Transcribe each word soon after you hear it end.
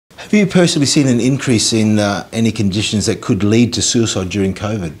Have you personally seen an increase in any conditions that could lead to suicide during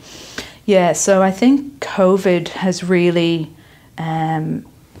COVID? Yeah, so I think COVID has really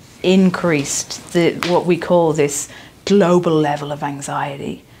increased what we call this global level of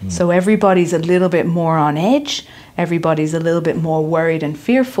anxiety. So everybody's a little bit more on edge, everybody's a little bit more worried and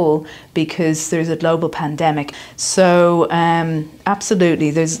fearful because there's a global pandemic. So absolutely,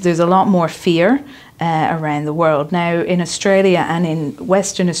 there's a lot more fear around the world. Now in Australia, and in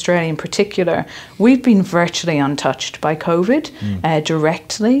Western Australia in particular, we've been virtually untouched by COVID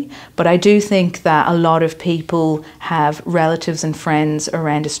directly, but I do think that a lot of people have relatives and friends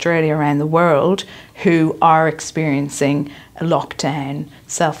around Australia, around the world, who are experiencing a lockdown,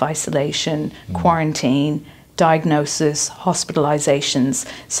 self-isolation, quarantine, diagnosis, hospitalizations.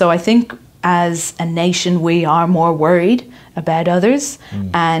 So I think as a nation we are more worried about others,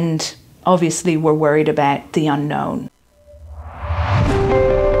 and obviously we're worried about the unknown.